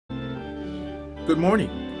Good morning,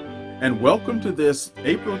 and welcome to this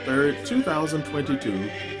April 3rd, 2022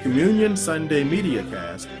 Communion Sunday Media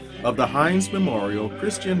Cast of the Hines Memorial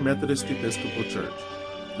Christian Methodist Episcopal Church,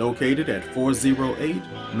 located at 408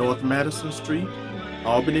 North Madison Street,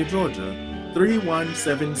 Albany, Georgia,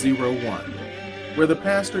 31701, where the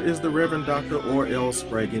pastor is the Reverend Dr. Orr L.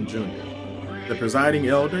 Spraggin, Jr. The presiding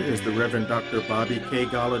elder is the Reverend Dr. Bobby K.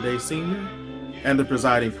 Galladay, Sr., and the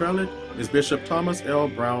presiding prelate is Bishop Thomas L.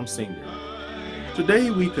 Brown, Sr.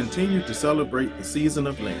 Today we continue to celebrate the season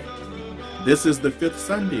of Lent. This is the fifth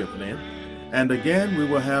Sunday of Lent, and again we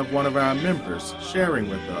will have one of our members sharing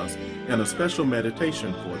with us in a special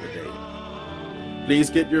meditation for the day. Please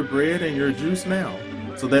get your bread and your juice now,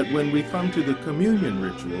 so that when we come to the communion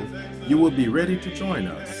ritual, you will be ready to join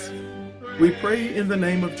us. We pray in the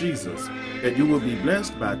name of Jesus that you will be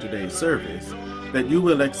blessed by today's service, that you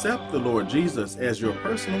will accept the Lord Jesus as your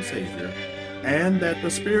personal Savior, and that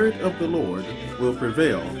the Spirit of the Lord will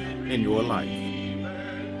prevail in your life.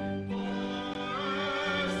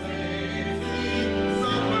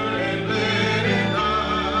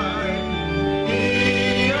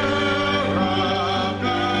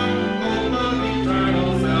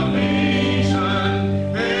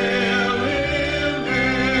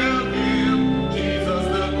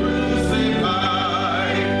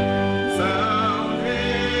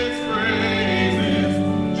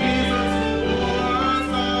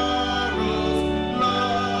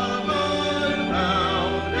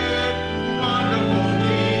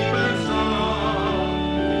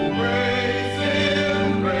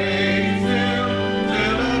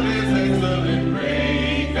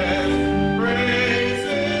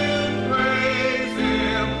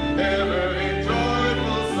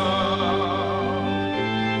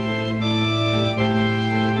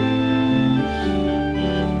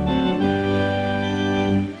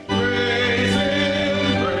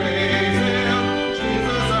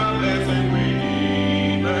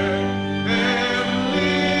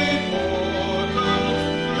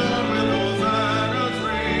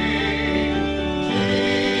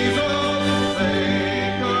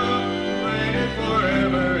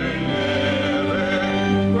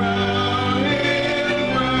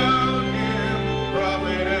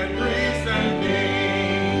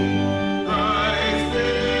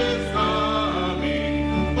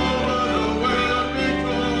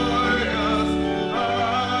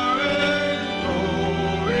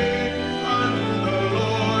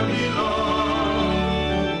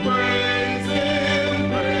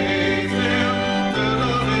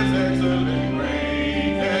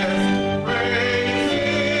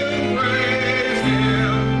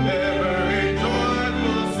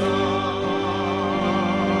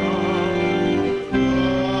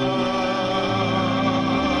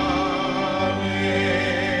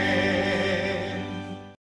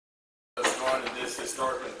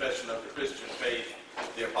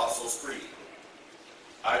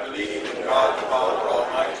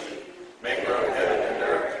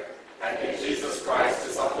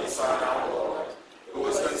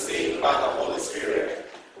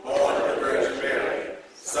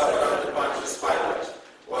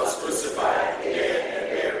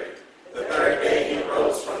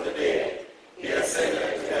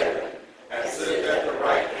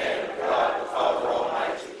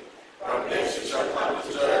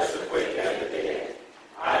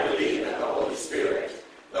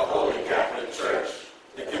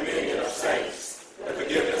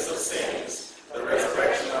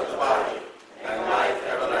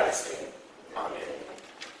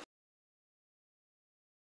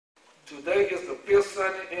 Today is the fifth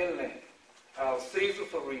Sunday in Lent, our season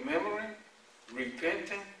for remembering,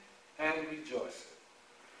 repenting, and rejoicing.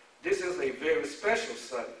 This is a very special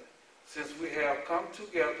Sunday, since we have come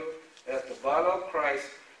together as the body of Christ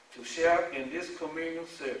to share in this communion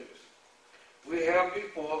service. We have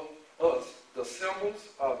before us the symbols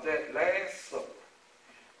of that Last Supper,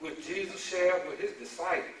 which Jesus shared with his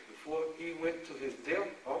disciples before he went to his death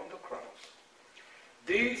on the cross.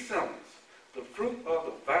 These symbols, the fruit of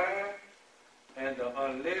the vine and the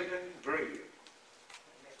unleavened bread.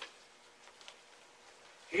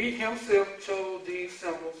 He himself chose these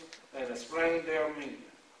symbols and explained their meaning,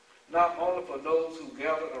 not only for those who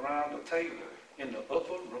gathered around the table in the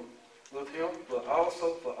upper room with him, but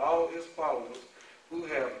also for all his followers who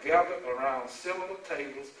have gathered around similar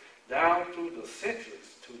tables down through the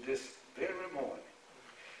centuries to this very morning.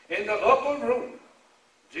 In the upper room,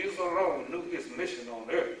 Jesus alone knew his mission on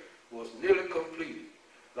earth was nearly completed,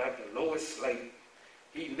 like the lowest slave.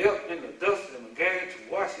 He knelt in the dust and began to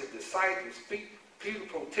wash his disciples' feet. Peter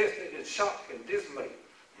protested in shock and dismay.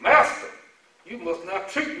 "Master, you must not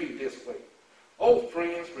treat me this way." "Oh,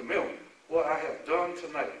 friends, remember what I have done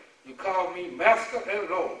tonight. You call me Master and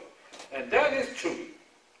Lord, and that is true.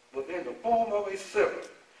 But in the form of a servant,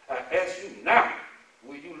 I ask you now,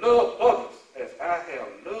 will you love others as I have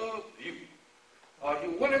loved you? Are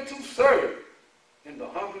you willing to serve in the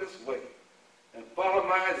humblest way and follow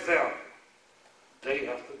my example day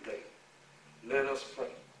after day? Let us pray.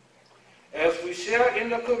 As we share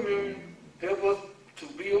in the communion, help us to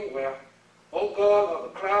be aware, O God,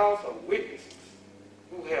 of the crowds of witnesses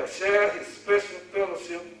who have shared his special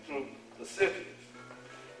fellowship through the centuries.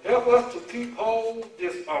 Help us to keep hold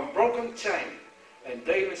this unbroken chain and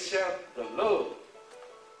daily share the love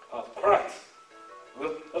of Christ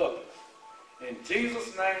with others. In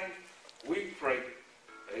Jesus' name we pray.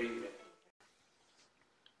 Amen.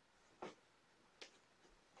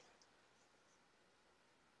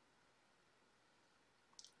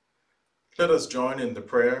 Let us join in the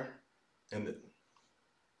prayer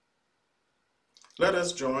Let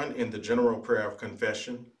us join in the general prayer of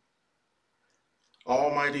confession.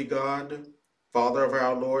 Almighty God, Father of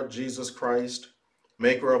our Lord Jesus Christ,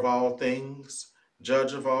 maker of all things,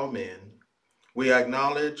 judge of all men, we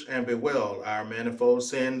acknowledge and bewail our manifold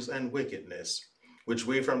sins and wickedness, which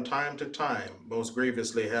we from time to time most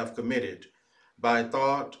grievously have committed by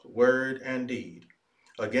thought, word, and deed,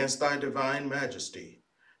 against thy divine majesty,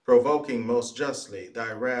 provoking most justly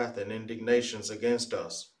thy wrath and indignations against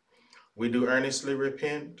us. We do earnestly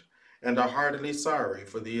repent and are heartily sorry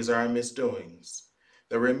for these our misdoings.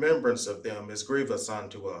 The remembrance of them is grievous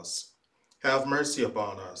unto us. Have mercy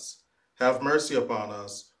upon us. Have mercy upon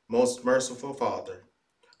us, most merciful Father.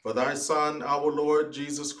 For thy Son, our Lord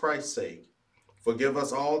Jesus Christ's sake, forgive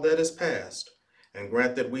us all that is past, and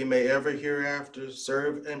grant that we may ever hereafter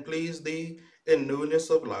serve and please thee in newness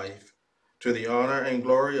of life, to the honor and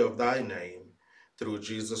glory of thy name, through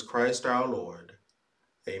Jesus Christ our Lord.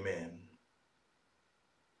 Amen.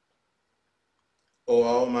 O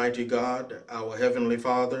Almighty God, our Heavenly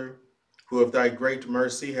Father, who of thy great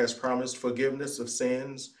mercy has promised forgiveness of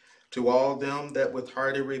sins to all them that with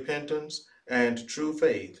hearty repentance and true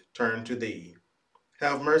faith turn to thee,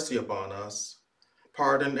 have mercy upon us.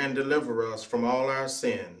 Pardon and deliver us from all our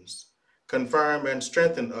sins. Confirm and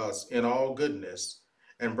strengthen us in all goodness,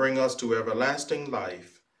 and bring us to everlasting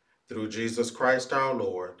life, through Jesus Christ our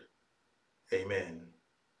Lord. Amen.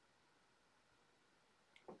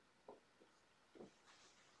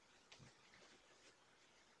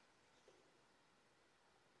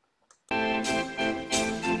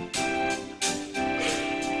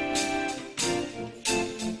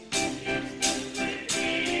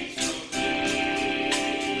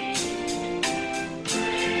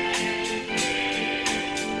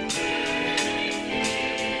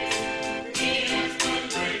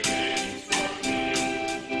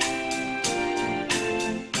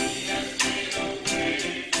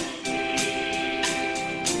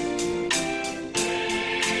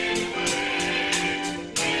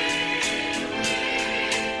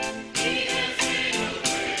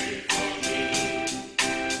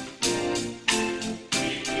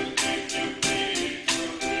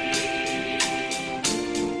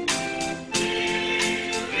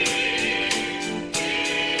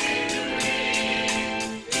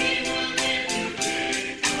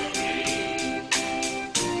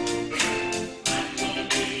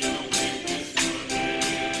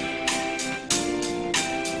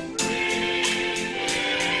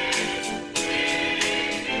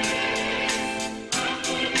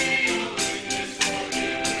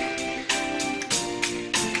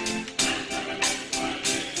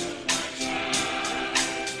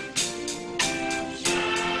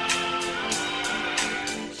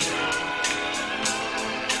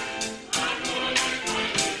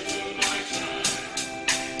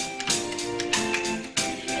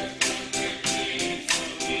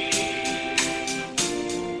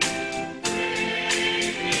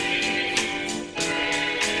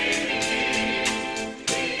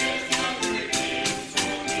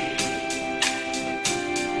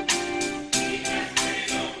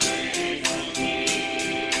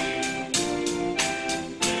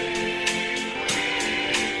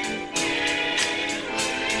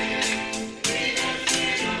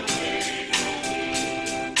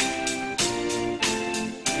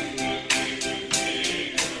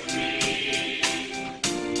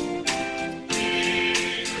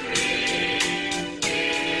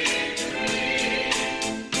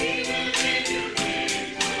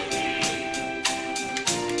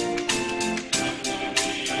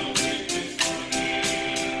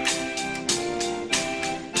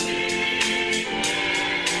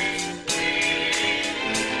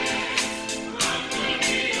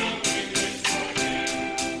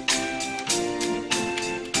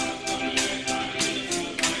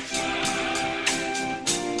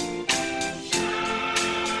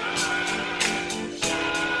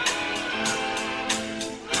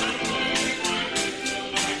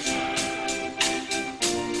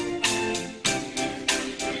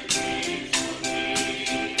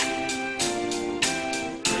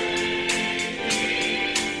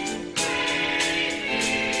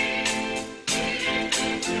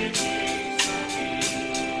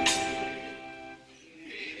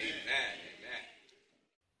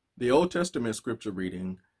 The Old Testament scripture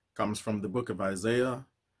reading comes from the book of Isaiah,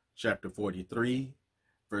 chapter 43,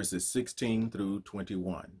 verses 16 through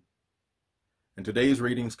 21. And today's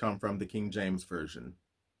readings come from the King James Version.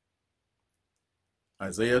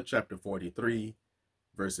 Isaiah chapter 43,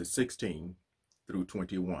 verses 16 through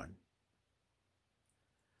 21.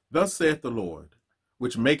 Thus saith the Lord,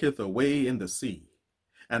 which maketh a way in the sea,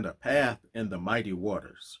 and a path in the mighty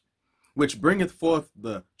waters, which bringeth forth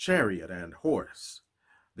the chariot and horse,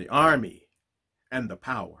 the army and the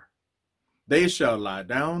power. They shall lie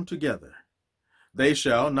down together. They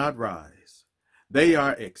shall not rise. They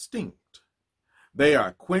are extinct. They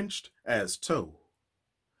are quenched as tow.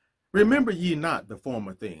 Remember ye not the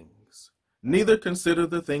former things, neither consider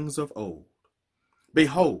the things of old.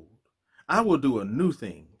 Behold, I will do a new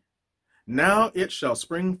thing. Now it shall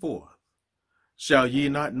spring forth. Shall ye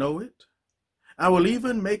not know it? I will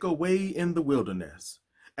even make a way in the wilderness,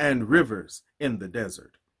 and rivers in the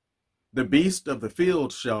desert. The beasts of the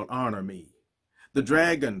field shall honor me, the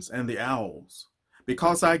dragons and the owls,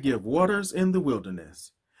 because I give waters in the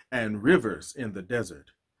wilderness, and rivers in the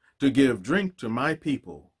desert, to give drink to my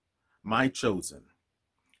people, my chosen.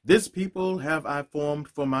 This people have I formed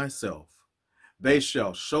for myself. They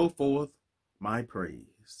shall show forth my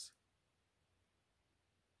praise.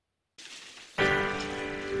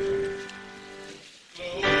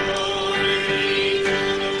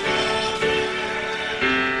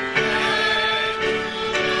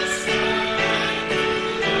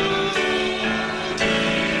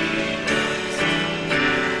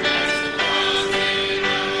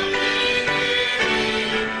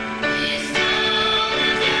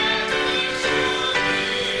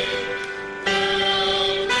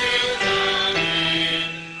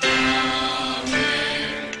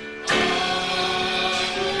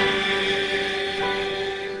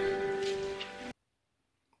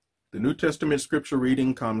 The New Testament scripture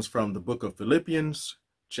reading comes from the book of Philippians,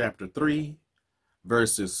 chapter 3,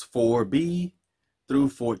 verses 4b through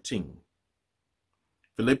 14.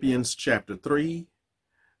 Philippians chapter 3,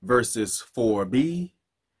 verses 4b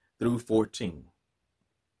through 14.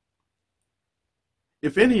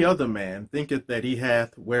 If any other man thinketh that he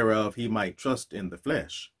hath whereof he might trust in the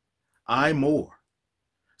flesh, I more,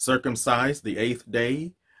 circumcised the 8th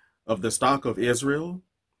day, of the stock of Israel,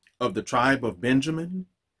 of the tribe of Benjamin,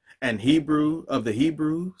 and Hebrew of the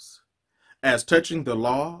Hebrews, as touching the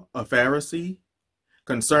law, a Pharisee,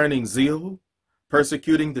 concerning zeal,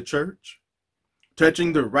 persecuting the church,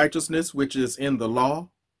 touching the righteousness which is in the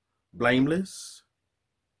law, blameless.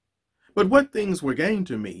 But what things were gain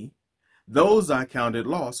to me, those I counted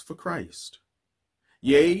loss for Christ.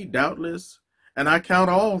 Yea, doubtless, and I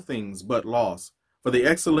count all things but loss for the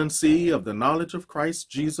excellency of the knowledge of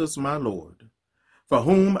Christ Jesus my Lord, for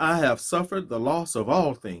whom I have suffered the loss of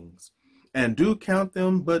all things, and do count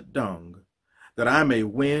them but dung, that I may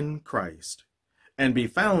win Christ, and be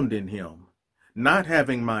found in him, not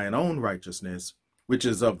having mine own righteousness, which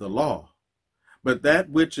is of the law, but that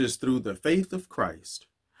which is through the faith of Christ,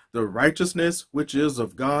 the righteousness which is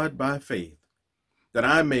of God by faith, that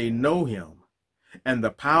I may know him, and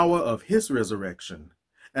the power of his resurrection,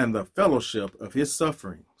 and the fellowship of his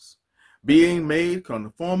sufferings, being made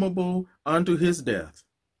conformable unto his death,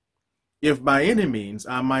 if by any means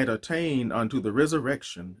I might attain unto the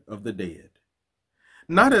resurrection of the dead.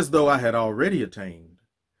 Not as though I had already attained,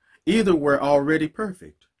 either were already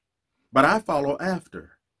perfect, but I follow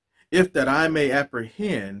after, if that I may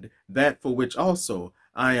apprehend that for which also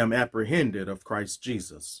I am apprehended of Christ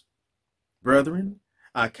Jesus. Brethren,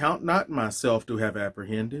 I count not myself to have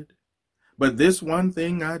apprehended, but this one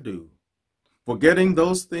thing I do, forgetting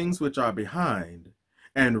those things which are behind,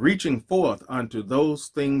 and reaching forth unto those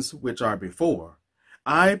things which are before,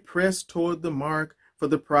 I press toward the mark for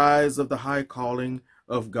the prize of the high calling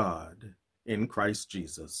of God in Christ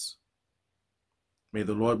Jesus. May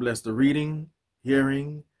the Lord bless the reading,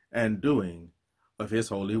 hearing, and doing of his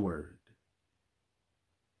holy word.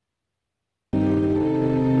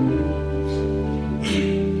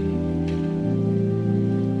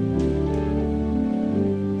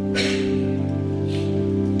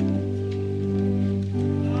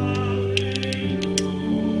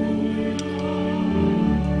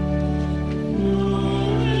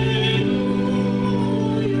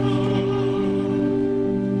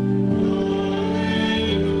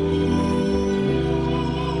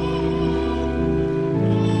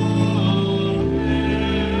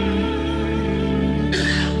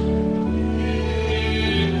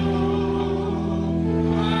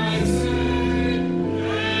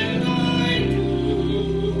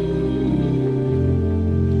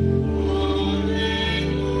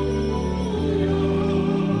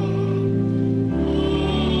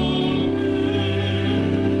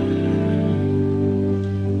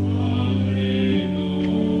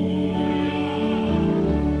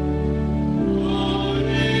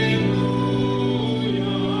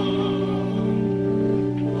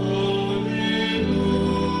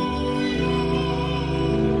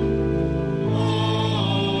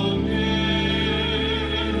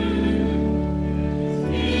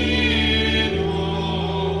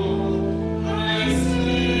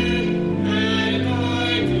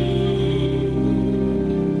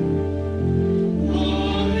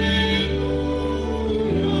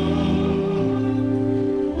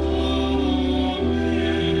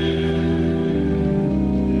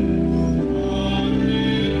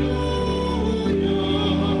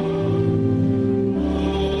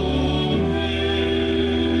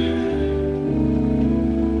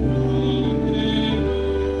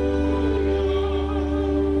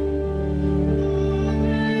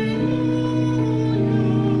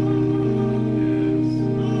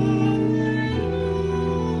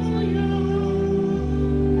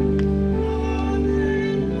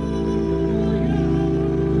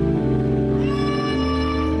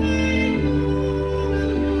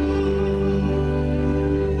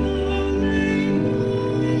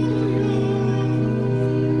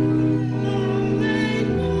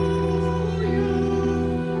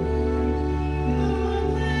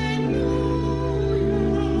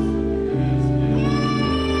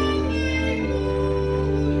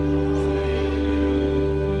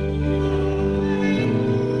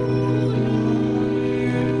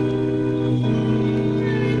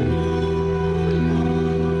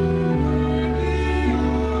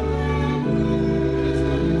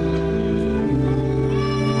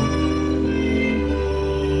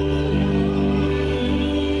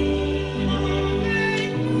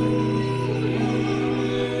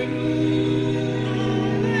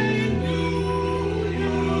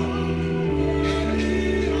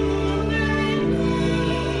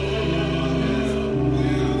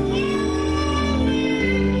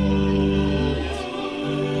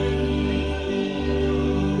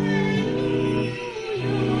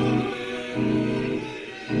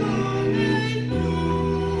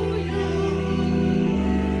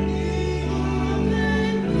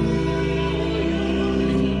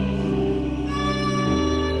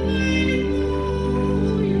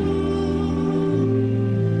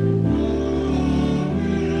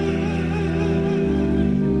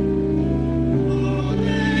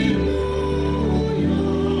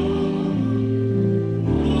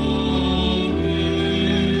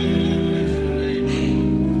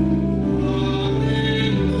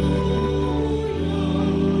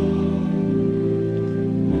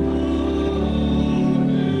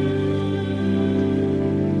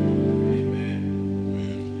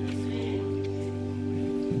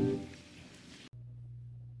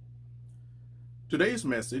 Today's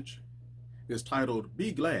message is titled,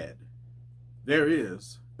 Be Glad, There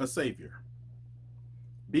is a Savior.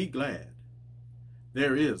 Be glad,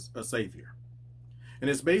 there is a Savior. And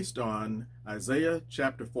it's based on Isaiah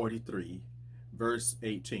chapter 43, verse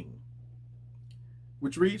 18,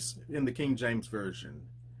 which reads in the King James Version,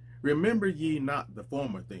 Remember ye not the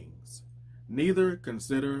former things, neither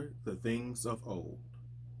consider the things of old.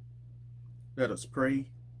 Let us pray.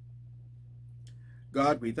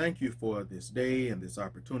 God, we thank you for this day and this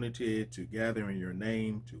opportunity to gather in your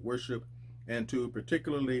name, to worship, and to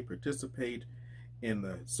particularly participate in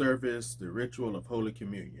the service, the ritual of Holy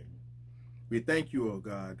Communion. We thank you, O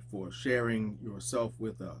God, for sharing yourself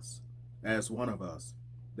with us as one of us,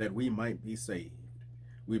 that we might be saved.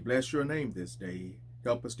 We bless your name this day.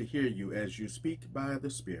 Help us to hear you as you speak by the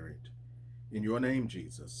Spirit. In your name,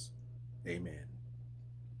 Jesus, amen.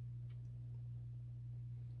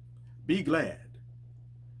 Be glad.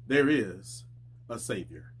 There is a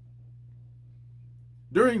Savior.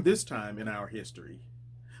 During this time in our history,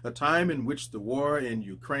 a time in which the war in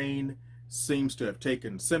Ukraine seems to have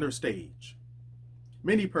taken center stage,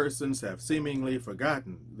 many persons have seemingly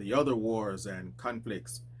forgotten the other wars and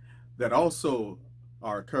conflicts that also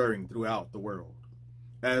are occurring throughout the world,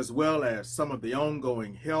 as well as some of the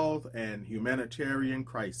ongoing health and humanitarian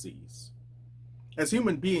crises. As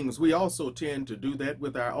human beings, we also tend to do that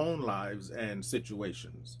with our own lives and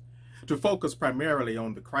situations, to focus primarily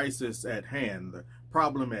on the crisis at hand, the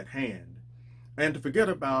problem at hand, and to forget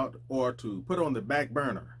about or to put on the back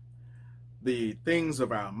burner the things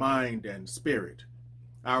of our mind and spirit,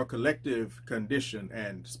 our collective condition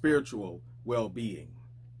and spiritual well-being.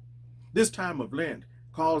 This time of Lent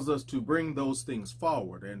calls us to bring those things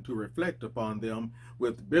forward and to reflect upon them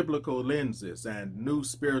with biblical lenses and new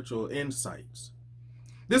spiritual insights.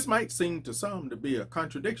 This might seem to some to be a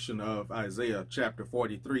contradiction of Isaiah chapter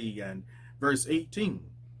 43 and verse 18,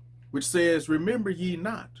 which says, Remember ye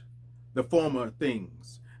not the former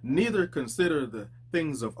things, neither consider the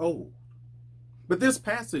things of old. But this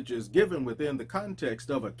passage is given within the context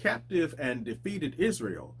of a captive and defeated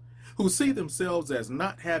Israel, who see themselves as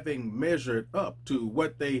not having measured up to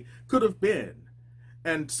what they could have been,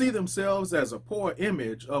 and see themselves as a poor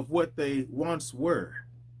image of what they once were.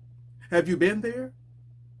 Have you been there?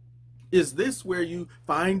 Is this where you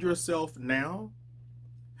find yourself now?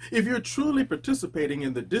 If you're truly participating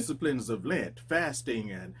in the disciplines of Lent,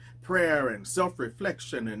 fasting and prayer and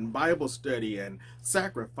self-reflection and Bible study and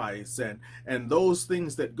sacrifice and those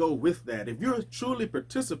things that go with that, if you're truly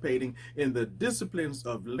participating in the disciplines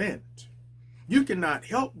of Lent, you cannot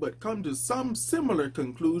help but come to some similar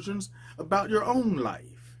conclusions about your own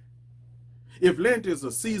life. If Lent is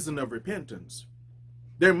a season of repentance,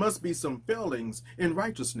 there must be some failings in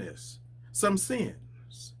righteousness, some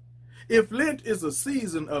sins. If Lent is a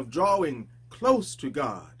season of drawing close to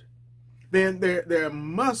God, then there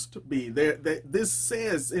must be, this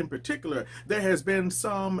says in particular, there has been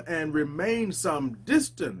some and remains some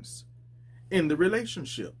distance in the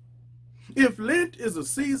relationship. If Lent is a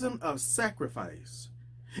season of sacrifice,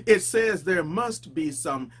 it says there must be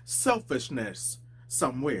some selfishness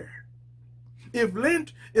somewhere. If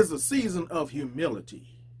Lent is a season of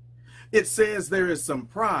humility, it says there is some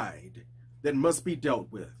pride that must be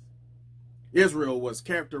dealt with. Israel was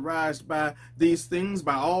characterized by these things,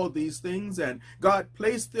 by all these things, and God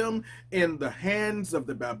placed them in the hands of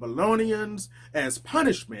the Babylonians as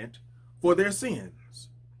punishment for their sins.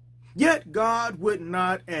 Yet God would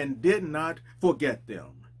not and did not forget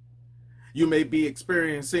them. You may be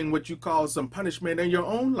experiencing what you call some punishment in your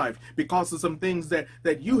own life because of some things that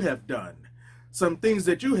you have done, some things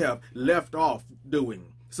that you have left off doing,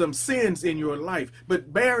 some sins in your life.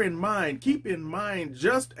 But bear in mind, keep in mind,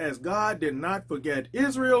 just as God did not forget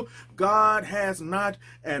Israel, God has not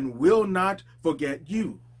and will not forget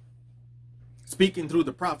you. Speaking through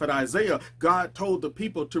the prophet Isaiah, God told the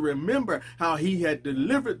people to remember how he had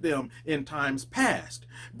delivered them in times past,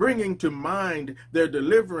 bringing to mind their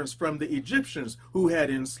deliverance from the Egyptians who had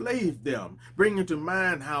enslaved them, bringing to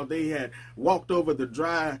mind how they had walked over the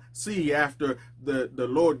dry sea after the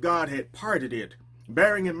Lord God had parted it,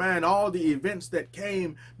 bearing in mind all the events that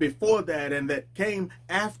came before that and that came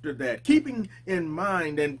after that, keeping in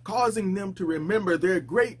mind and causing them to remember their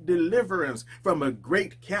great deliverance from a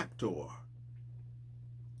great captor.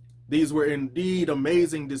 These were indeed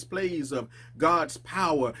amazing displays of God's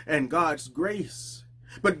power and God's grace.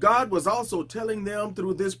 But God was also telling them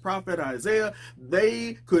through this prophet Isaiah,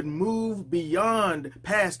 they could move beyond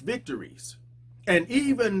past victories and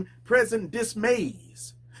even present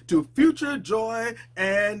dismays to future joy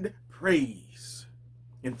and praise.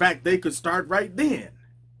 In fact, they could start right then.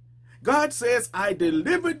 God says, I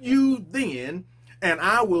delivered you then, and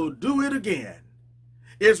I will do it again.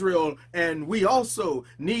 Israel, and we also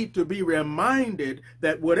need to be reminded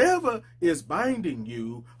that whatever is binding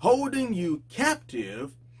you, holding you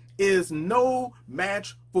captive, is no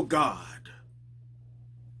match for God.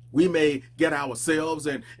 We may get ourselves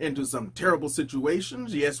into some terrible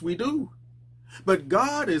situations. Yes, we do. But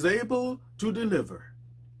God is able to deliver.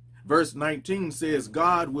 Verse 19 says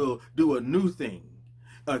God will do a new thing,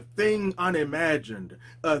 a thing unimagined,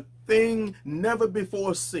 a thing never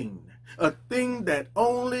before seen, a thing that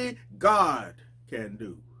only God can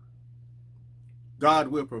do. God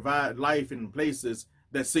will provide life in places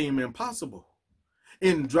that seem impossible,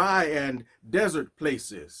 in dry and desert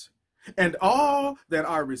places. And all that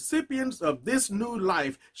are recipients of this new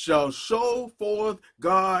life shall show forth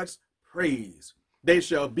God's praise. They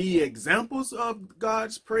shall be examples of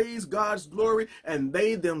God's praise, God's glory, and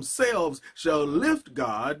they themselves shall lift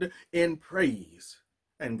God in praise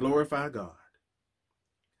and glorify God.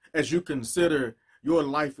 As you consider your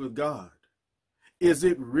life with God, is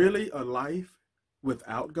it really a life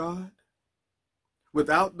without God?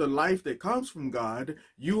 Without the life that comes from God,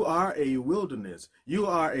 you are a wilderness. You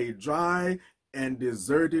are a dry and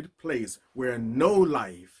deserted place where no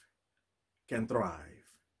life can thrive.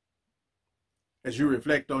 As you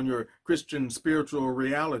reflect on your Christian spiritual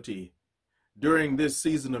reality during this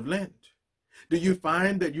season of Lent, do you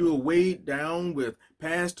find that you are weighed down with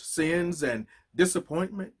past sins and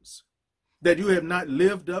disappointments? That you have not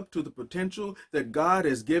lived up to the potential that God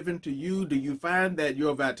has given to you? Do you find that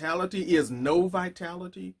your vitality is no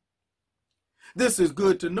vitality? This is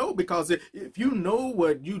good to know, because if you know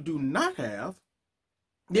what you do not have,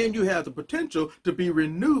 then you have the potential to be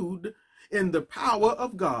renewed in the power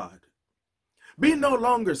of God. Be no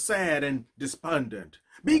longer sad and despondent.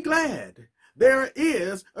 Be glad. There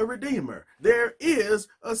is a Redeemer. There is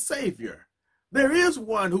a Savior. There is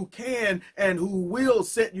one who can and who will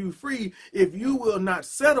set you free if you will not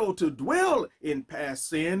settle to dwell in past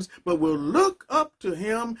sins, but will look up to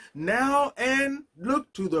him now and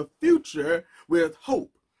look to the future with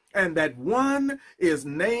hope. And that one is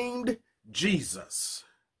named Jesus.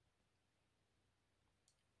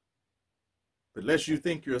 But lest you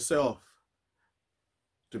think yourself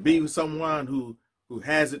to be someone who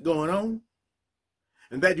has it going on,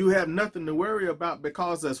 and that you have nothing to worry about,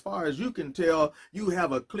 because as far as you can tell, you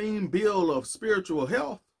have a clean bill of spiritual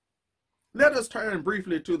health. Let us turn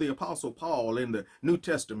briefly to the Apostle Paul in the New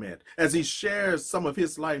Testament as he shares some of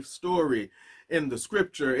his life story in the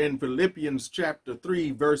scripture in Philippians chapter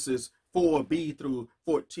 3, verses 4b through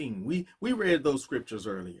 14. We read those scriptures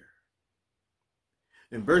earlier.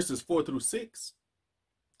 In verses 4 through 6,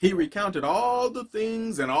 he recounted all the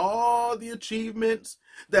things and all the achievements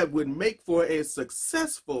that would make for a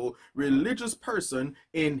successful religious person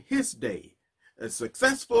in his day, a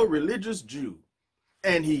successful religious Jew.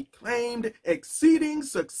 And he claimed exceeding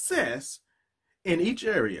success in each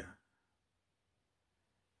area.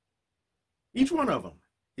 Each one of them.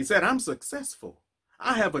 He said, I'm successful.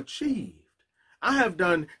 I have achieved. I have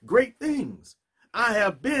done great things. I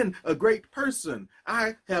have been a great person.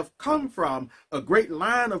 I have come from a great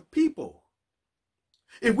line of people.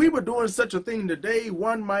 If we were doing such a thing today,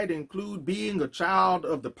 one might include being a child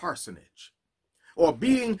of the parsonage, or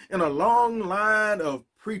being in a long line of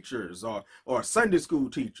preachers, or Sunday school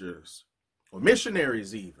teachers, or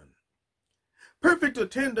missionaries even. Perfect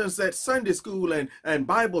attendance at Sunday school and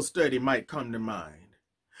Bible study might come to mind.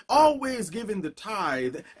 Always giving the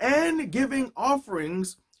tithe and giving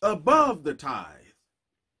offerings above the tithe.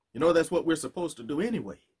 You know, that's what we're supposed to do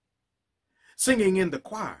anyway. Singing in the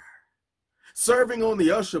choir, serving on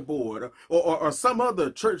the usher board, or some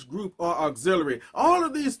other church group or auxiliary. All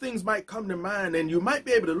of these things might come to mind, and you might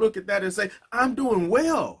be able to look at that and say, I'm doing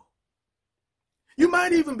well. You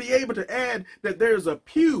might even be able to add that there's a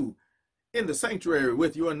pew in the sanctuary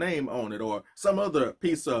with your name on it, or some other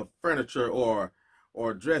piece of furniture or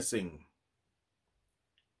dressing.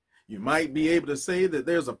 You might be able to say that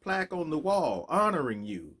there's a plaque on the wall honoring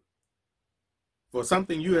you for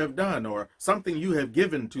something you have done or something you have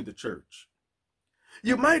given to the church.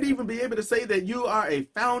 You might even be able to say that you are a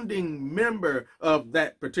founding member of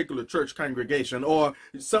that particular church congregation, or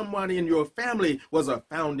someone in your family was a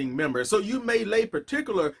founding member. So you may lay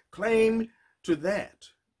particular claim to that.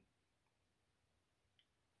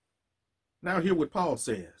 Now hear what Paul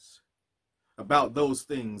says about those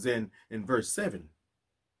things in verse 7.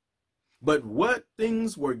 But what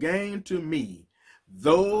things were gained to me,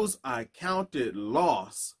 those I counted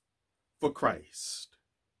loss for Christ.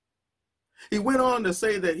 He went on to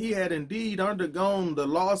say that he had indeed undergone the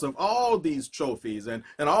loss of all these trophies and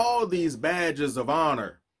all these badges of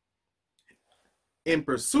honor in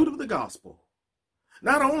pursuit of the gospel,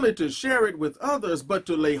 not only to share it with others, but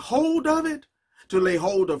to lay hold of it, to lay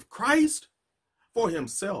hold of Christ for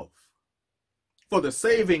himself, for the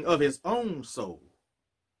saving of his own soul.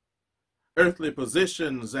 Earthly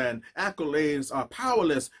positions and accolades are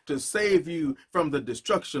powerless to save you from the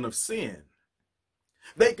destruction of sin.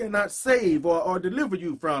 They cannot save or deliver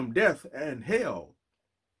you from death and hell.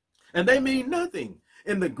 And they mean nothing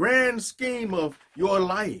in the grand scheme of your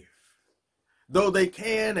life, though they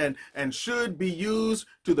can and should be used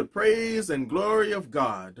to the praise and glory of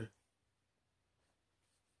God,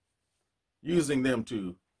 using them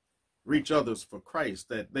to reach others for Christ,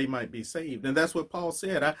 that they might be saved. And that's what Paul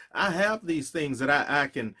said. I have these things that I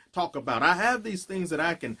can talk about. I have these things that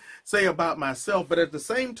I can say about myself. But at the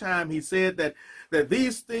same time, he said that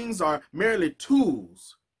these things are merely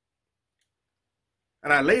tools.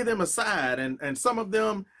 And I lay them aside, and some of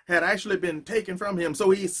them had actually been taken from him. So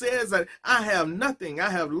he says that I have nothing. I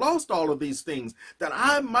have lost all of these things, that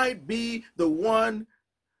I might be the one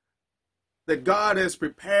that God has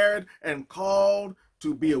prepared and called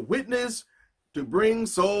to be a witness, to bring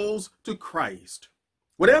souls to Christ.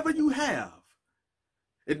 Whatever you have,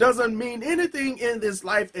 it doesn't mean anything in this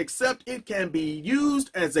life except it can be used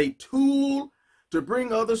as a tool to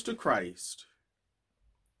bring others to Christ.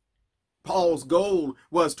 Paul's goal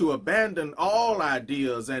was to abandon all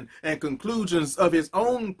ideas and conclusions of his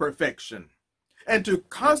own perfection, and to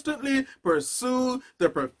constantly pursue the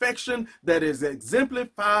perfection that is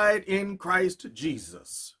exemplified in Christ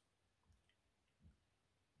Jesus,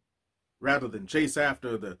 rather than chase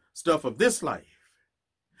after the stuff of this life.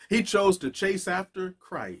 He chose to chase after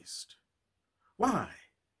Christ. Why?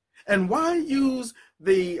 And why use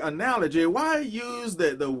the analogy? Why use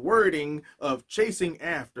the wording of chasing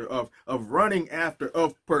after, of running after,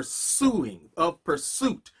 of pursuing, of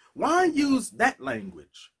pursuit? Why use that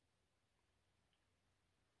language?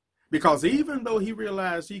 Because even though he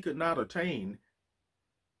realized he could not attain,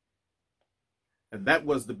 and that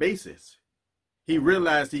was the basis, he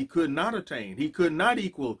realized he could not attain, he could not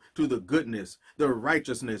equal to the goodness, the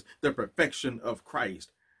righteousness, the perfection of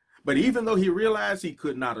Christ. But even though he realized he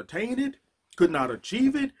could not attain it, could not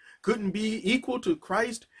achieve it, couldn't be equal to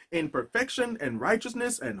Christ in perfection and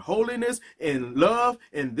righteousness and holiness and love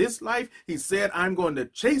in this life, he said, I'm going to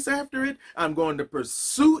chase after it. I'm going to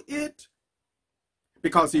pursue it,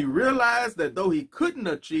 because he realized that though he couldn't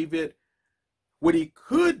achieve it, what he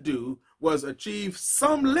could do was achieve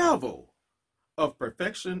some level of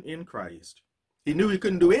perfection in Christ. He knew he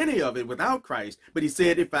couldn't do any of it without Christ, but he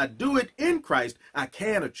said, if I do it in Christ, I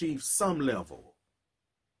can achieve some level.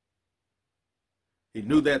 He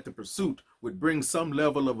knew that the pursuit would bring some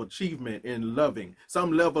level of achievement in loving,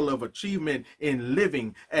 some level of achievement in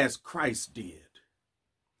living as Christ did.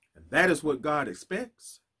 And that is what God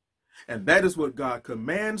expects. And that is what God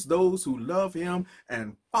commands those who love him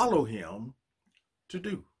and follow him to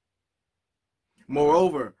do.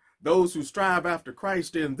 Moreover, those who strive after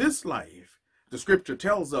Christ in this life, the scripture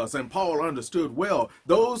tells us, and Paul understood well,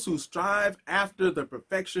 those who strive after the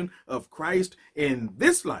perfection of Christ in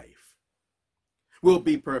this life will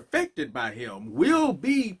be perfected by him,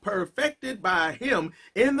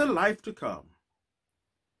 in the life to come.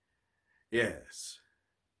 Yes.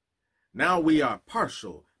 Now we are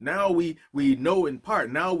partial. Now we know in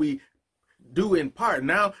part. Now we do in part.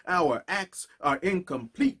 Now our acts are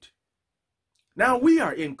incomplete. Now we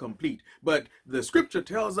are incomplete, but the scripture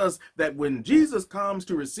tells us that when Jesus comes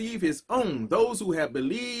to receive his own, those who have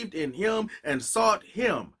believed in him and sought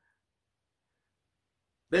him,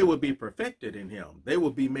 they will be perfected in him. They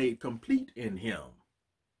will be made complete in him.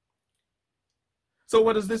 So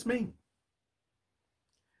what does this mean?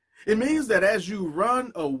 It means that as you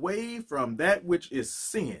run away from that which is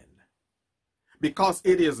sin, because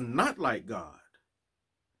it is not like God,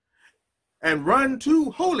 and run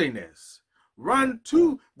to holiness, run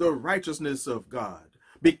to the righteousness of God,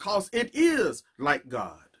 because it is like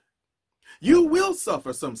God, you will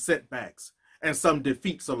suffer some setbacks and some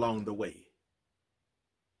defeats along the way.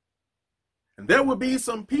 And there will be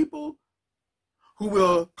some people who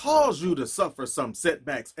will cause you to suffer some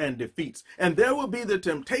setbacks and defeats. And there will be the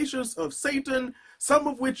temptations of Satan, some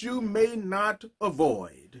of which you may not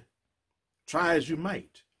avoid, try as you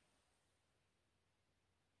might.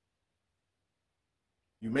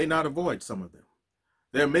 You may not avoid some of them.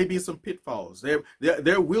 There may be some pitfalls.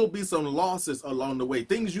 There will be some losses along the way.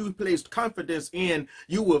 Things you placed confidence in,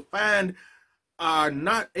 you will find are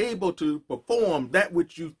not able to perform that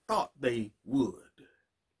which you thought they would.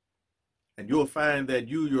 And you'll find that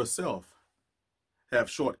you yourself have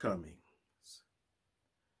shortcomings.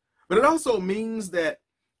 But it also means that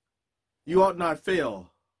you ought not fail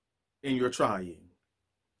in your trying.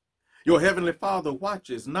 Your heavenly Father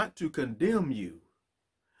watches not to condemn you,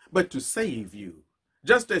 but to save you.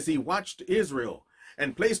 Just as he watched Israel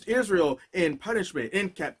and placed Israel in punishment, in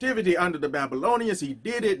captivity under the Babylonians, he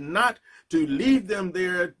did it not to leave them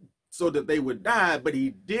there so that they would die, but he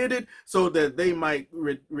did it so that they might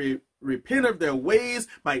repent of their ways,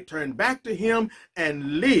 might turn back to him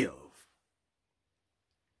and live.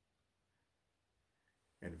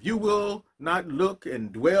 And if you will not look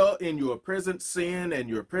and dwell in your present sin and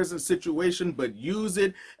your present situation, but use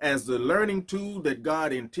it as the learning tool that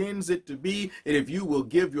God intends it to be, and if you will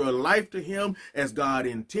give your life to him as God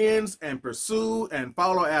intends and pursue and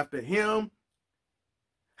follow after him,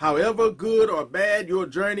 however good or bad your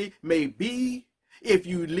journey may be, if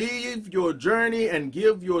you leave your journey and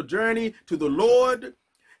give your journey to the Lord,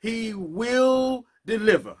 he will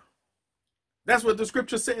deliver. That's what the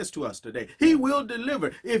scripture says to us today. He will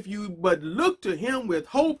deliver. If you but look to him with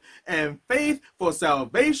hope and faith for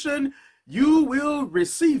salvation, you will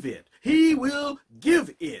receive it. He will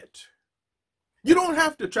give it. You don't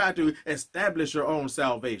have to try to establish your own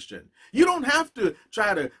salvation. You don't have to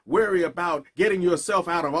try to worry about getting yourself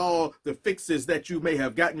out of all the fixes that you may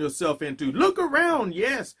have gotten yourself into. Look around.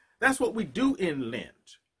 Yes, that's what we do in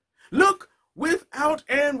Lent. Look without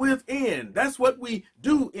and within. That's what we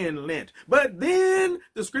do in Lent. But then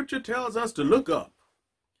the scripture tells us to look up.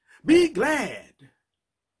 Be glad.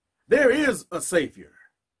 There is a Savior,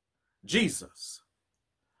 Jesus,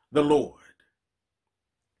 the Lord.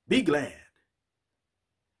 Be glad.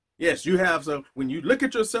 Yes, you have some, when you look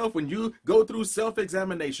at yourself, when you go through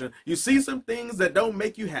self-examination, you see some things that don't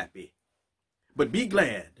make you happy. But be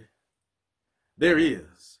glad. There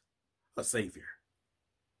is a Savior.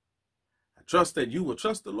 Trust that you will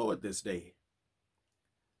trust the Lord this day.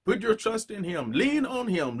 Put your trust in him. Lean on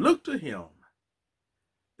him. Look to him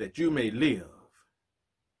that you may live,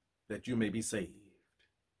 that you may be saved.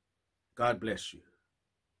 God bless you,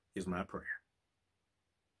 is my prayer.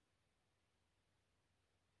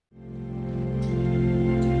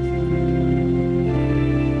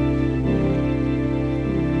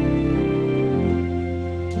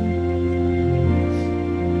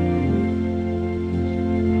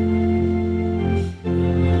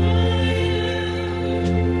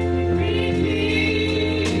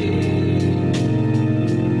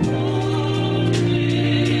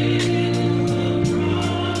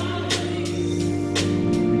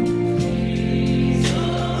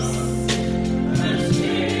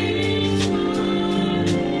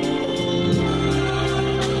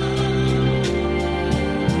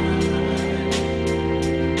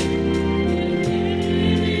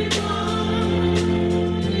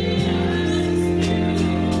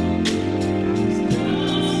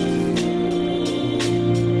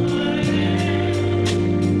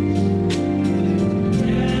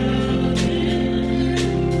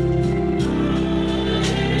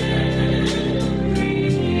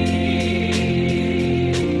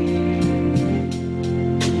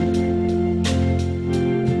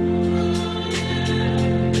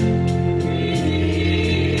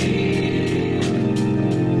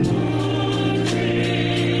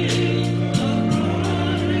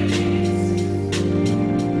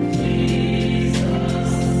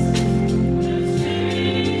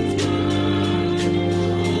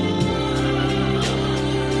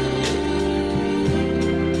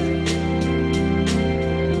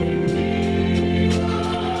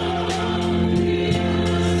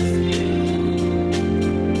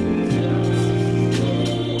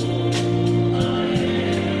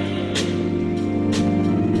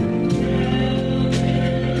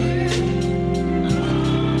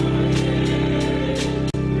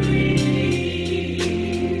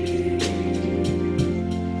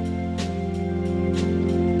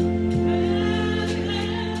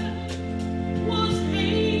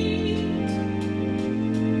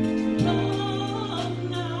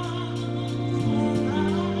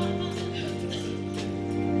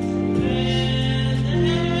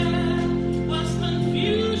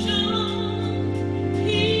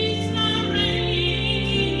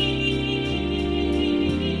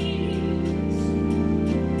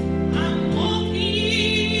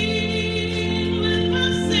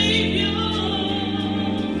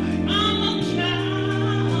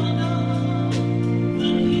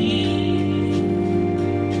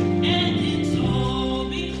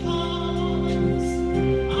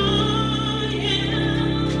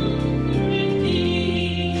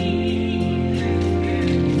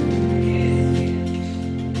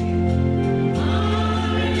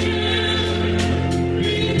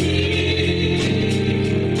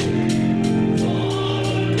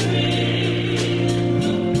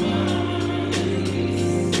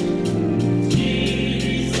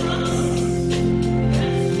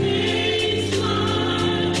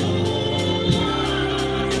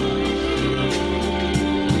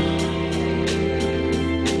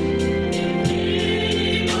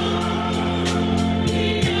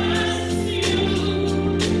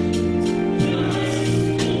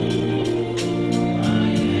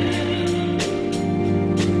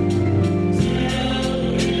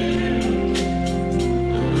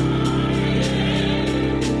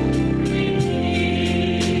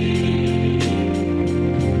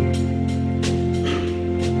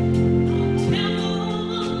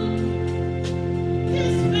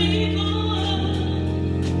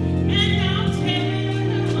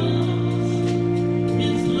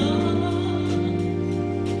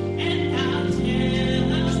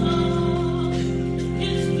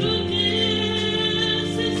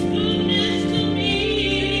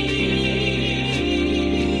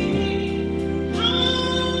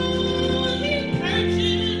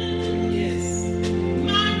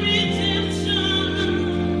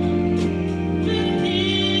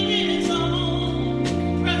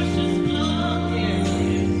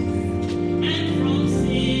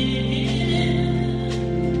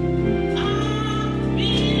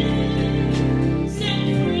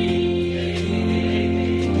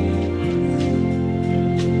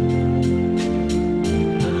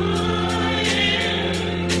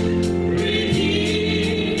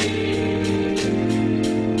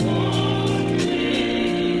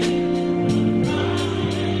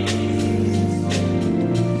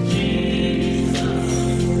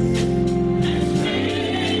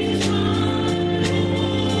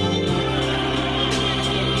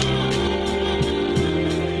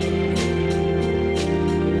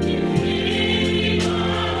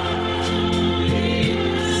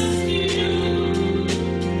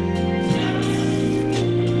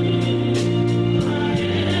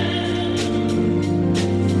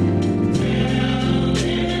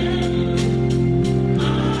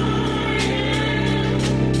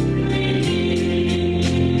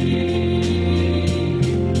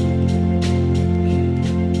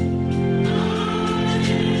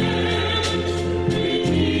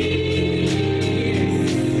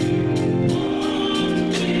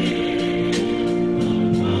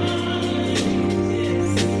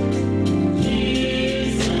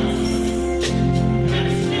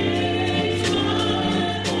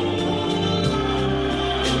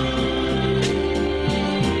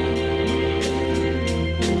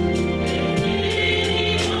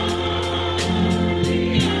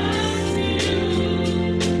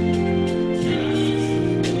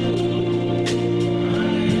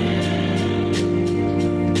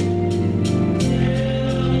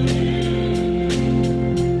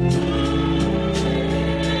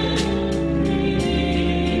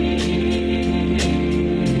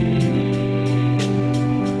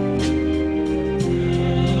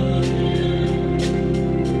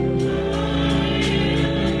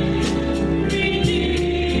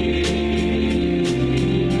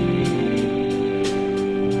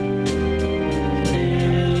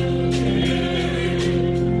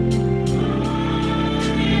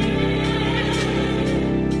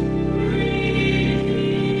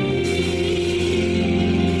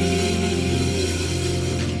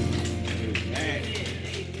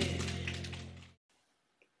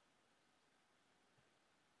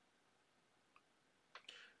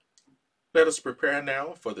 Let us prepare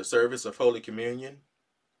now for the service of Holy Communion.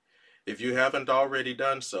 If you haven't already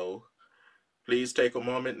done so, please take a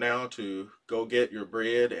moment now to go get your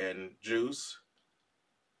bread and juice,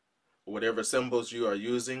 whatever symbols you are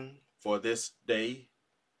using for this day.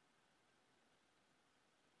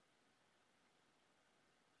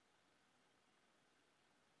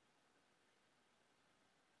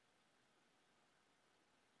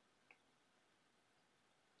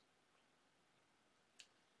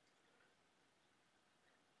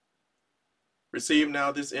 Receive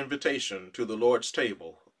now this invitation to the Lord's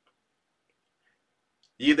table.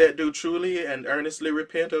 Ye that do truly and earnestly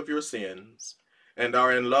repent of your sins, and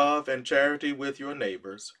are in love and charity with your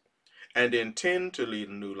neighbors, and intend to lead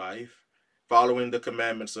a new life, following the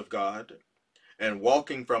commandments of God, and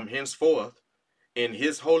walking from henceforth in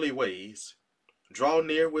his holy ways, draw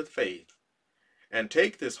near with faith, and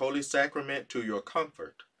take this holy sacrament to your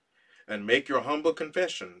comfort, and make your humble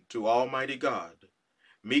confession to Almighty God,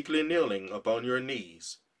 meekly kneeling upon your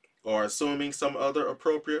knees, or assuming some other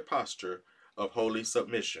appropriate posture of holy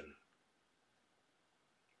submission.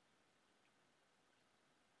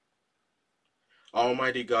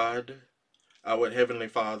 Almighty God, our Heavenly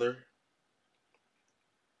Father,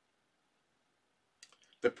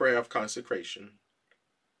 the prayer of consecration,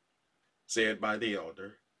 said by the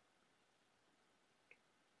elder.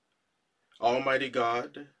 Almighty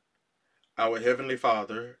God, our Heavenly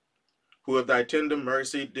Father, who of thy tender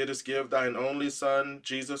mercy didst give thine only Son,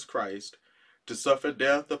 Jesus Christ, to suffer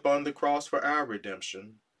death upon the cross for our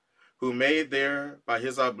redemption, who made there, by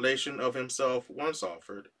his oblation of himself once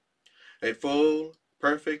offered, a full,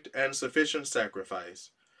 perfect, and sufficient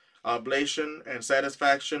sacrifice, oblation and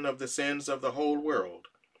satisfaction of the sins of the whole world,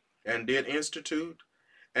 and did institute,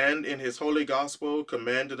 and in his holy gospel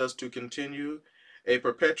commanded us to continue a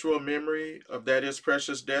perpetual memory of that his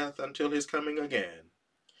precious death until his coming again.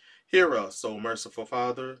 Hear us, O merciful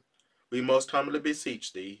Father, we most humbly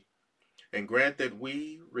beseech thee, and grant that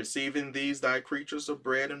we, receiving these thy creatures of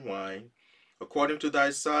bread and wine, according to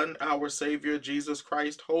thy Son, our Savior, Jesus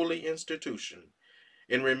Christ, holy institution,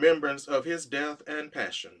 in remembrance of his death and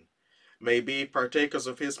passion, may be partakers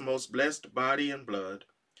of his most blessed body and blood,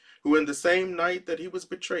 who in the same night that he was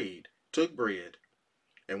betrayed took bread,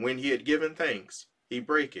 and when he had given thanks, he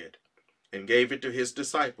brake it, and gave it to his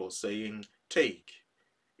disciples, saying, Take,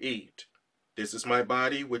 eat, this is my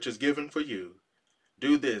body which is given for you.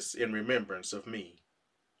 Do this in remembrance of me.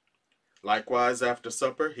 Likewise after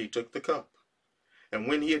supper he took the cup, and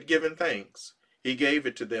when he had given thanks, he gave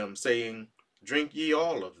it to them, saying, Drink ye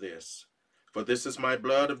all of this, for this is my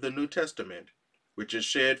blood of the New Testament, which is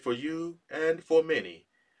shed for you and for many,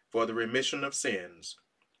 for the remission of sins.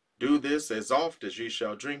 Do this as oft as ye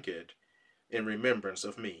shall drink it, in remembrance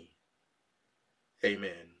of me.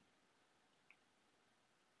 Amen.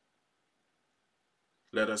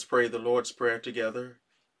 Let us pray the Lord's Prayer together.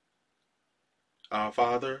 Our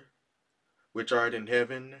Father, which art in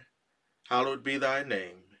heaven, hallowed be thy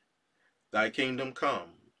name. Thy kingdom come,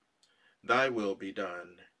 thy will be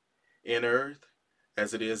done, in earth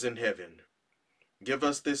as it is in heaven. Give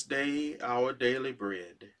us this day our daily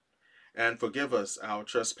bread, and forgive us our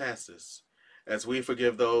trespasses, as we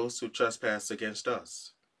forgive those who trespass against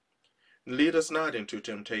us. Lead us not into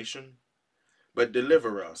temptation, but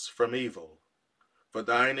deliver us from evil. For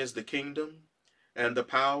thine is the kingdom, and the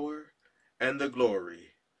power, and the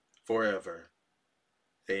glory, forever.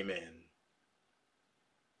 Amen.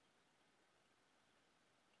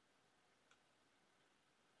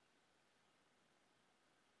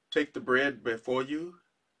 Take the bread before you,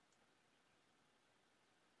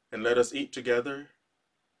 and let us eat together.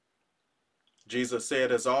 Jesus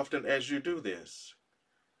said, as often as you do this,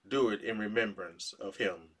 do it in remembrance of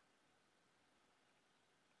him.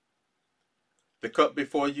 The cup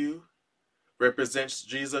before you represents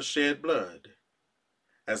Jesus' shed blood,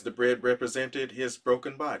 as the bread represented his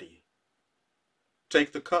broken body.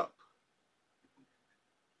 Take the cup,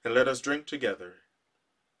 and let us drink together.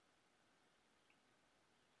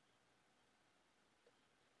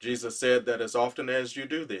 Jesus said that as often as you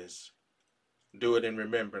do this, do it in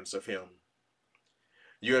remembrance of him.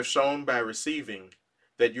 You have shown by receiving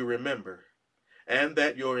that you remember, and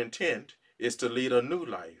that your intent is to lead a new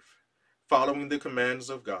life, following the commands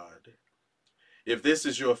of God. If this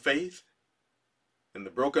is your faith in the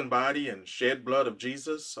broken body and shed blood of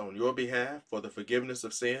Jesus on your behalf for the forgiveness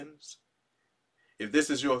of sins, if this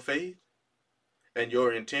is your faith and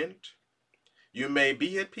your intent, you may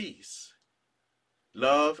be at peace.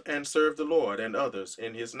 Love and serve the Lord and others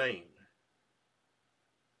in his name.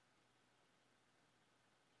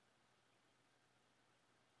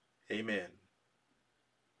 Amen.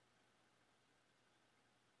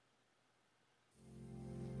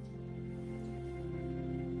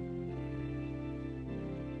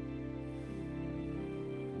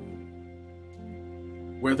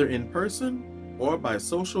 whether in person or by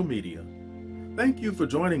social media. Thank you for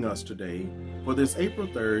joining us today for this April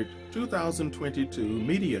 3rd, 2022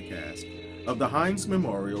 MediaCast of the Hines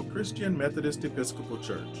Memorial Christian Methodist Episcopal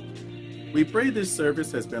Church. We pray this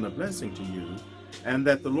service has been a blessing to you and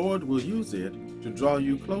that the Lord will use it to draw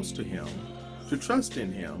you close to Him, to trust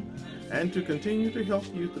in Him, and to continue to help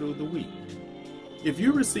you through the week. If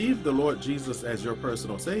you received the Lord Jesus as your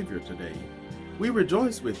personal Savior today, we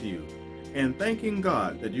rejoice with you in thanking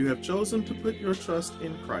God that you have chosen to put your trust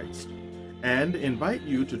in Christ, and invite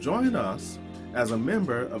you to join us as a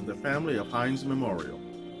member of the family of Hines Memorial.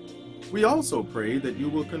 We also pray that you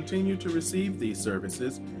will continue to receive these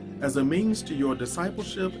services as a means to your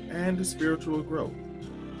discipleship and spiritual growth.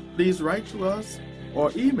 Please write to us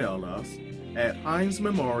or email us at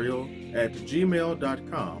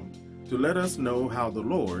hinesmemorial@gmail.com to let us know how the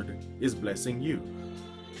Lord is blessing you.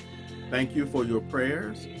 Thank you for your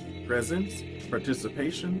prayers, presence,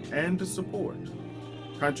 participation, and support.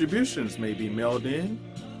 Contributions may be mailed in,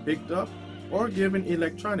 picked up, or given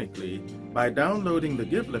electronically by downloading the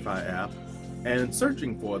Givelify app and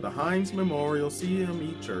searching for the Hines Memorial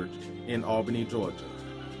CME Church in Albany, Georgia.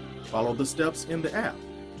 Follow the steps in the app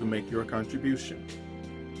to make your contribution.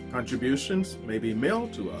 Contributions may be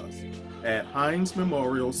mailed to us at Hines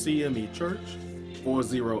Memorial CME Church,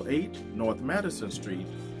 408 North Madison Street,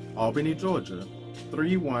 Albany, Georgia,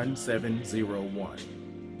 31701.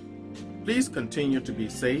 Please continue to be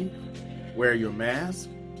safe, wear your mask,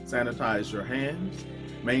 sanitize your hands,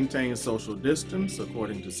 maintain social distance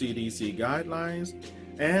according to CDC guidelines,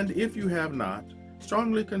 and if you have not,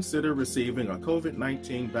 strongly consider receiving a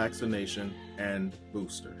COVID-19 vaccination and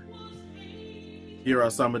booster. Here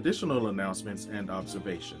are some additional announcements and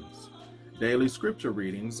observations. Daily scripture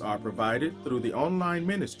readings are provided through the online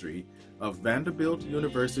ministry of Vanderbilt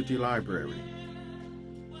University Library.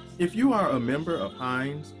 If you are a member of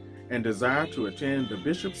Hines and desire to attend the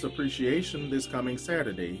Bishop's Appreciation this coming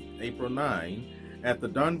Saturday, April 9, at the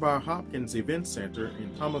Dunbar Hopkins Event Center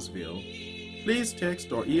in Thomasville, please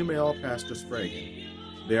text or email Pastor Sprague.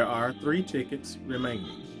 There are 3 tickets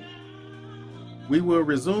remaining. We will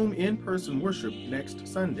resume in-person worship next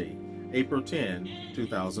Sunday, April 10,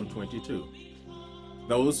 2022.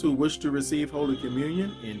 Those who wish to receive Holy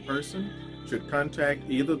Communion in person should contact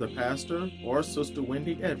either the pastor or Sister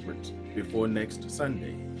Wendy Edwards before next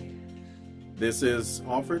Sunday. This is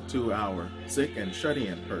offered to our sick and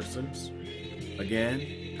shut-in persons. Again,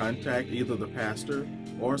 contact either the pastor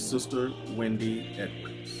or Sister Wendy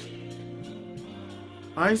Edwards.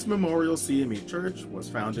 Hines Memorial CME Church was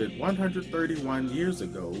founded 131 years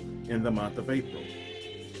ago in the month of April.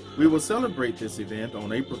 We will celebrate this event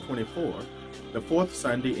on April 24th, the 4th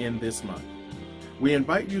Sunday in this month. We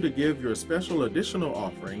invite you to give your special additional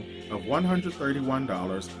offering of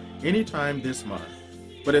 $131 anytime this month,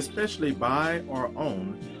 but especially by or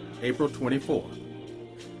on April 24th.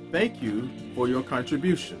 Thank you for your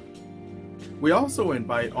contribution. We also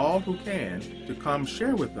invite all who can to come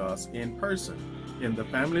share with us in person in the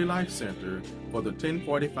Family Life Center for the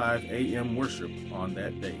 10:45 a.m. worship on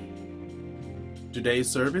that day. Today's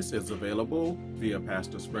service is available via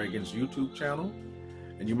Pastor Sprague's YouTube channel,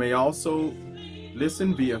 and you may also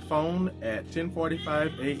listen via phone at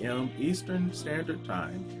 10:45 a.m. Eastern Standard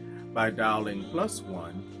Time by dialing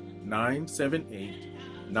 +1 978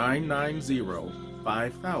 990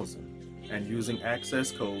 5000 and using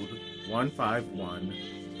access code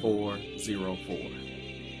 151404.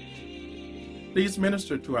 Please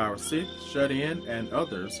minister to our sick, shut-in, and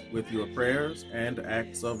others with your prayers and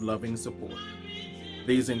acts of loving support.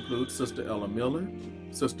 These include Sister Ella Miller,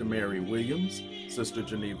 Sister Mary Williams, Sister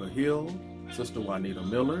Geneva Hill, Sister Juanita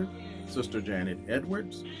Miller, Sister Janet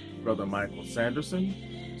Edwards, Brother Michael Sanderson,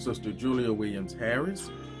 Sister Julia Williams Harris,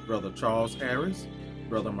 Brother Charles Harris,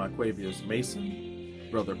 Brother Marquavius Mason,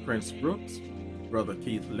 Brother Prince Brooks, Brother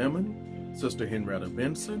Keith Lemon, Sister Henrietta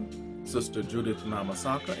Benson, Sister Judith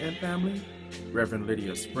Namasaka and family, Reverend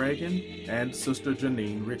Lydia Sprague, and Sister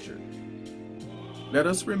Janine Richard. Let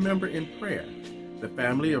us remember in prayer the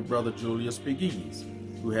family of Brother Julius Pegues,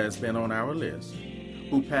 who has been on our list,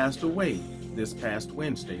 who passed away this past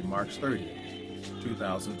Wednesday, March 30th,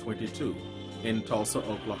 2022, in Tulsa,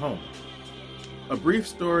 Oklahoma. A brief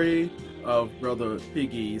story of Brother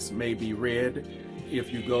Pegues may be read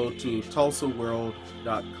if you go to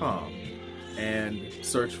tulsaworld.com and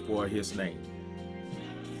search for his name.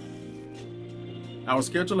 Our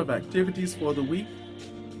schedule of activities for the week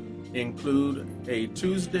include a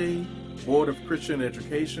Tuesday Board of Christian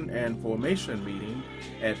Education and Formation meeting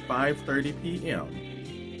at 5:30 p.m.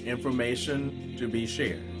 Information to be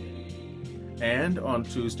shared. And on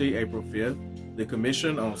Tuesday, April 5th, The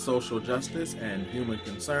Commission on Social Justice and Human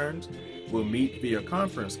Concerns will meet via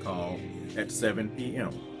conference call at 7 p.m.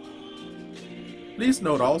 Please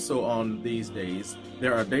note also on these days,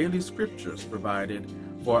 there are daily scriptures provided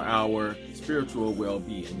for our spiritual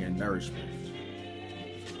well-being and nourishment.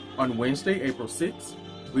 On Wednesday, April 6th,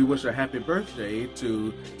 we wish a happy birthday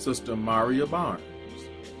to Sister Maria Barnes.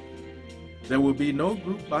 There will be no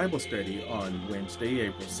group Bible study on Wednesday,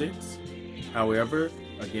 April 6th. However,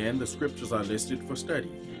 again, the scriptures are listed for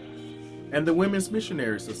study. And the Women's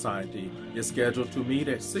Missionary Society is scheduled to meet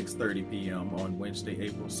at 6:30 p.m. on Wednesday,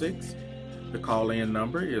 April 6th. The call-in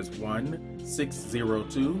number is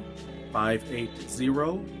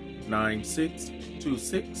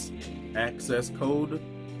 1-602-580-9626, access code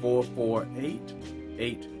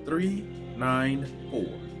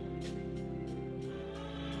 448-8394.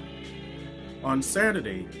 On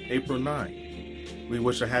Saturday, April 9th, we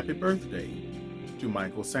wish a happy birthday to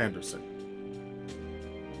Michael Sanderson.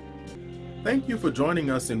 Thank you for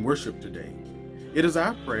joining us in worship today. It is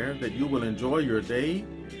our prayer that you will enjoy your day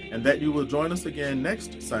and that you will join us again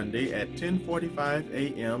next Sunday at 10:45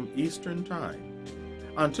 a.m. Eastern Time.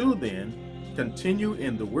 Until then, continue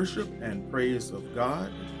in the worship and praise of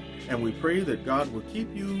God, and we pray that God will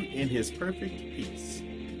keep you in His perfect peace.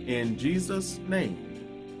 In Jesus'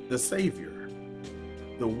 name, the Savior,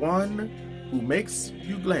 the one who makes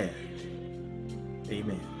you glad.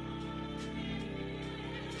 Amen.